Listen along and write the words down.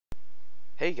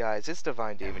Hey guys, it's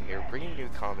Divine Damon here, bringing you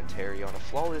commentary on a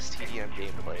flawless TDM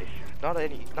gameplay.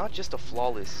 Not just a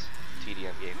flawless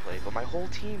TDM gameplay, but my whole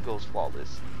team goes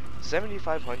flawless.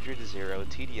 7500 to 0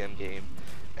 TDM game,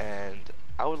 and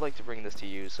I would like to bring this to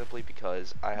you simply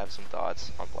because I have some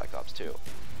thoughts on Black Ops 2.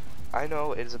 I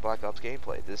know it is a Black Ops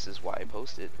gameplay. This is why I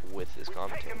posted with this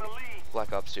commentary.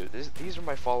 Black Ops 2. These are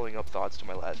my following up thoughts to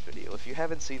my last video. If you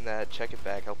haven't seen that, check it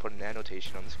back. I'll put an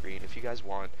annotation on the screen if you guys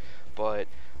want. But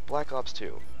Black Ops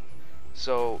 2.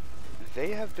 So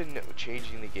they have been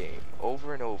changing the game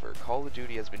over and over. Call of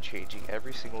Duty has been changing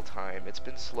every single time. It's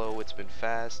been slow, it's been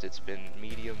fast, it's been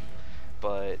medium,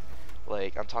 but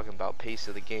like I'm talking about pace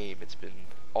of the game, it's been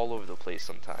all over the place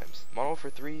sometimes. Modern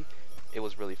Warfare 3, it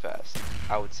was really fast.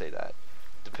 I would say that.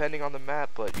 Depending on the map,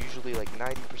 but usually like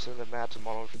 90% of the maps in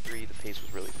Modern Warfare 3, the pace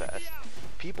was really fast.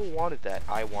 People wanted that,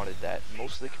 I wanted that,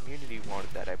 most of the community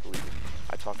wanted that, I believe.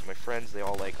 I talked to my friends, they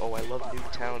all like, oh, I love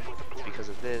Nuketown because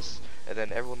of this, and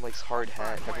then everyone likes Hard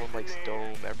Hat, everyone likes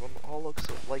Dome, everyone all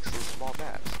likes those small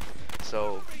maps.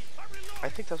 So, I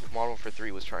think that's what Modern Warfare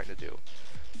 3 was trying to do.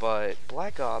 But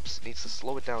Black Ops needs to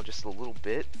slow it down just a little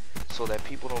bit so that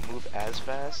people don't move as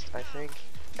fast, I think.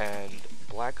 And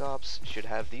Black Ops should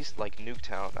have these, like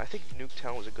Nuketown. I think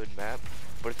Nuketown was a good map,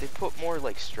 but if they put more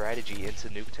like strategy into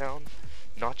Nuketown,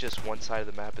 not just one side of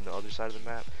the map and the other side of the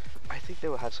map, I think they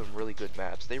will have some really good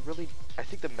maps. I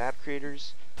think the map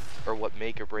creators are what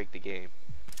make or break the game.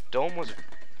 Dome was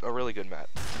a really good map.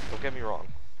 Don't get me wrong.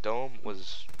 Dome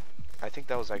was, I think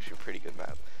that was actually a pretty good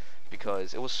map.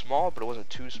 Because it was small, but it wasn't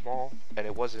too small, and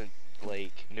it wasn't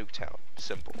like Nuketown,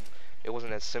 simple. It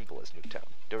wasn't as simple as Nuketown.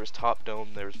 There was top dome,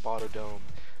 there was bottom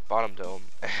dome,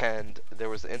 and there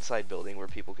was the inside building where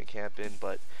people can camp in,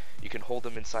 but you can hold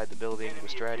them inside the building with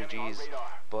strategies.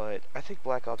 But I think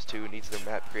Black Ops 2 needs their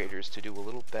map creators to do a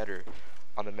little better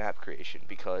on the map creation,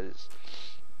 because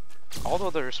although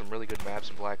there are some really good maps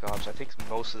in Black Ops, I think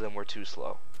most of them were too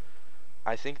slow.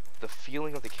 I think the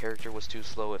feeling of the character was too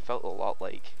slow. It felt a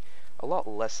lot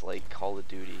less like Call of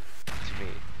Duty to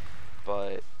me.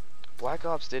 But Black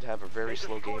Ops did have a very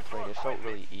slow gameplay, and it felt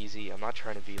really easy. I'm not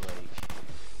trying to be like,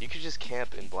 you could just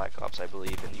camp in Black Ops, I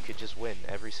believe, and you could just win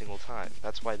every single time.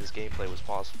 That's why this gameplay was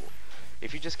possible.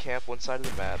 If you just camp one side of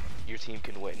the map, your team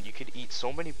can win. You could eat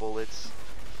so many bullets,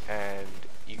 and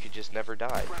you could just never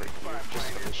die. You're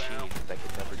just a machine that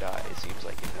can never die, it seems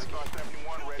like in this game.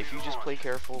 If you just play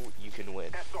careful, you can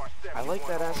win. I like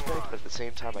that aspect, but at the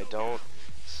same time I don't.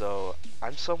 So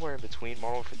I'm somewhere in between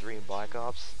Modern Warfare 3 and Black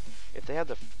Ops. If they have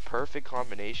the perfect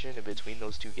combination in between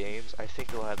those two games, I think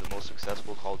they'll have the most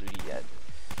successful Call of Duty yet.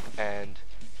 And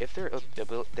if they're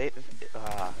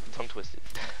tongue twisted.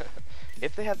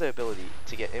 If they have the ability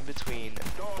to get in between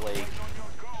like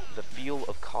the feel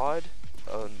of COD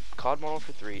Modern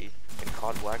Warfare 3 and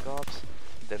COD Black Ops,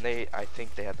 then I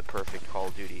think they have the perfect Call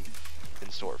of Duty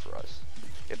in store for us.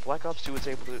 If Black Ops 2 is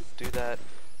able to do that,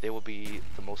 they will be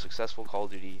the most successful Call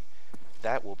of Duty.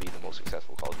 That will be the most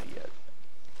successful Call of Duty yet.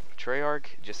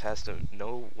 Treyarch just has to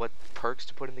know what perks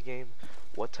to put in the game,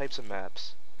 what types of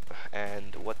maps,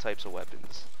 and what types of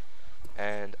weapons.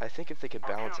 And I think if they could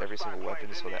balance every single weapon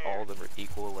so that all of them are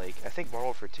equal, like, I think Modern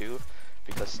Warfare 2,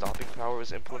 because stopping power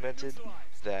was implemented,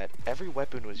 that every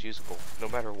weapon was usable, no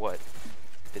matter what,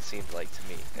 it seemed like to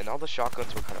me. And all the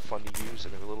shotguns were kind of fun to use,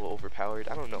 and they were a little overpowered.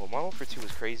 I don't know, Modern Warfare 2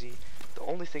 was crazy. The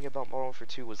only thing about Modern Warfare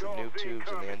 2 was the noob tubes,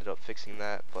 and they ended up fixing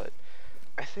that, but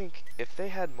I think if they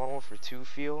had Modern Warfare 2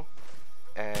 feel,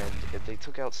 and if they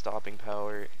took out stopping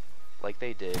power, like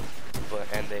they did,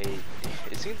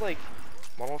 it seems like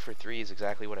Modern Warfare 3 is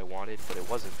exactly what I wanted, but it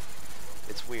wasn't.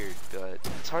 It's weird, but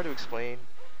it's hard to explain,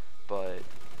 but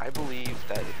I believe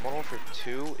that if Modern Warfare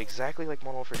 2, exactly like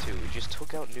Modern Warfare 2, we just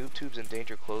took out noob tubes and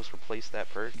danger close, replaced that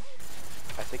perk,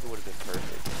 I think it would have been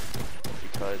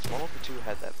perfect. Because Modern Warfare 2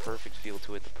 had that perfect feel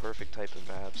to it, the perfect type of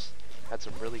maps, had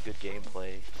some really good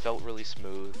gameplay, felt really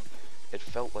smooth. It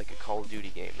felt like a Call of Duty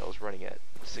game that was running at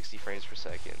 60 frames per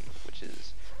second, which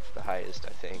is the highest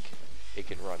I think it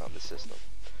can run on the system.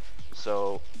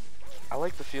 So I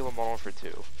like the feel of Modern Warfare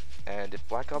 2, and if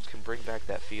Black Ops can bring back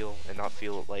that feel and not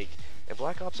feel like, in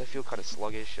Black Ops I feel kind of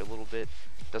sluggish a little bit,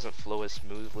 doesn't flow as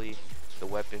smoothly, the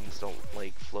weapons don't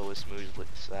like flow as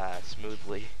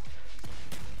smoothly,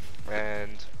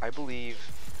 and I believe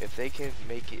if they can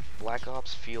make it Black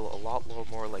Ops feel a lot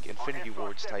more like Infinity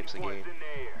Ward's types of game,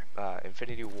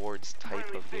 Infinity Ward's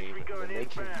type of game, then they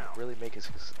can really make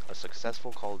a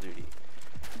successful Call of Duty.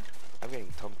 I'm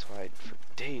getting tongue-tied for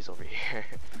days over here.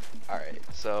 Alright,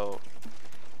 so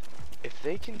if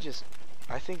they can just,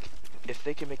 I think if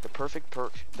they can make the perfect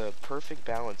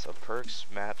balance of perks,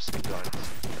 maps, and guns,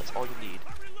 that's all you need.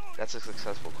 That's a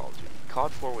successful Call of Duty.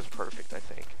 COD 4 was perfect, I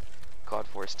think. COD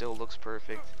 4 still looks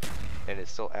perfect, and it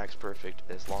still acts perfect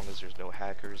as long as there's no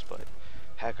hackers, but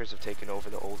hackers have taken over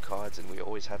the old CODs, and we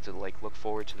always have to like look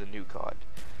forward to the new COD.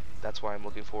 That's why I'm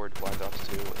looking forward to Black Ops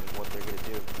 2 and what they're going to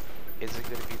do. Is it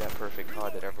going to be that perfect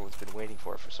COD that everyone's been waiting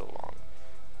for so long?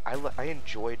 I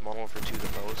enjoyed Modern Warfare 2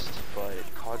 the most, but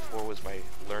COD 4 was my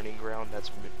learning ground.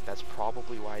 That's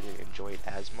probably why I didn't enjoy it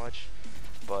as much,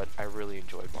 but I really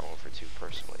enjoyed Modern Warfare 2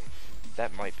 personally.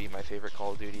 That might be my favorite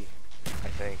Call of Duty, I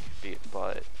think,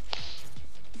 but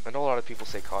I know a lot of people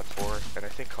say COD 4, and I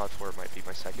think COD 4 might be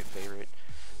my second favorite,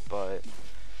 but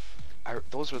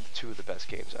those were two of the best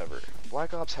games ever.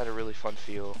 Black Ops had a really fun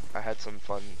feel. I had some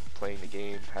fun playing the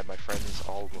game, had my friends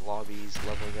all in the lobbies,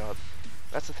 leveling up.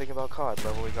 That's the thing about COD,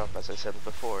 leveling up, as I said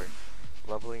before.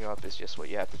 Leveling up is just what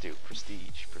you have to do.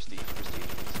 Prestige, prestige, prestige.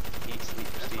 Eat, sleep,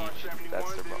 prestige.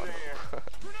 That's the motto.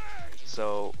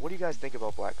 So, what do you guys think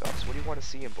about Black Ops? What do you want to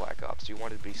see in Black Ops? Do you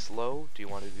want it to be slow? Do you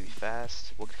want it to be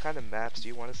fast? What kind of maps do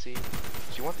you want to see?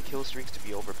 Do you want the kill streaks to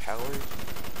be overpowered?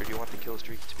 Or do you want the kill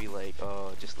streaks to be like,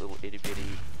 just little itty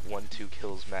bitty 1-2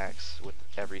 kills max with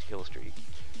every kill streak?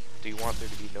 Do you want there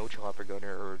to be no chopper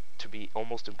gunner, or to be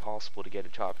almost impossible to get a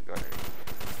chopper gunner,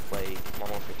 like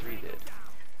Modern Warfare 3 did?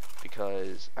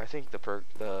 Because I think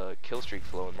the kill streak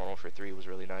flow in Modern Warfare 3 was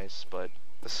really nice, but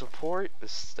the support, the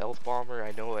stealth bomber,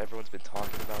 I know everyone's been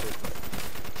talking about it, but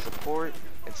support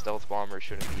and stealth bomber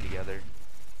shouldn't be together.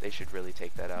 They should really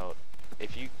take that out.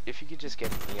 If you could just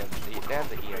get an EMP, and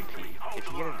the EMP, if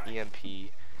you get an EMP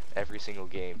every single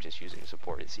game just using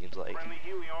support, it seems like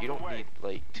you don't need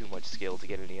like too much skill to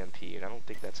get an EMP, and I don't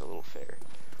think that's a little fair.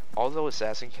 Although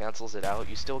Assassin cancels it out,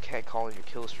 you still can't call in your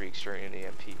kill streaks during an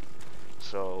EMP.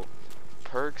 So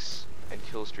perks and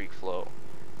kill streak flow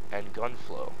and gun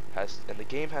flow and the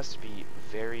game has to be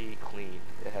very clean.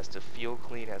 It has to feel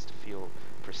clean, it has to feel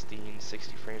pristine,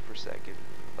 60 frames per second,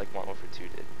 like Modern Warfare 2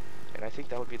 did. And I think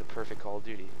that would be the perfect Call of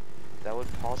Duty. That would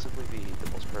possibly be the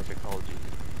most perfect Call of Duty.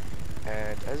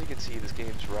 And as you can see, this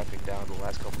game's wrapping down. The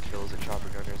last couple kills. The chopper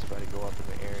gunner is about to go up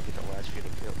in the air and get the last few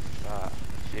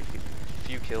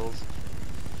kills.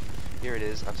 Here it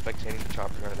is. I'm spectating the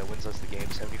chopper gunner that wins us the game,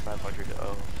 7,500 to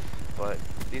 0. But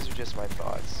these are just my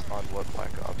thoughts on what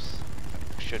Black Ops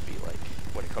should be like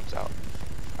when it comes out.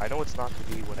 I know it's not going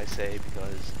to be what I say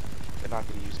because they're not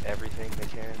going to use everything they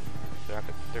can.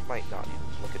 They might not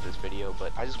even look at this video,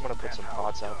 but I just want to put some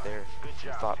thoughts out there,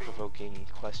 some thought-provoking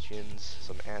questions,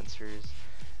 some answers,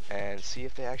 and see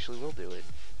if they actually will do it.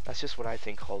 That's just what I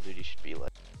think Call of Duty should be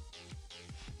like.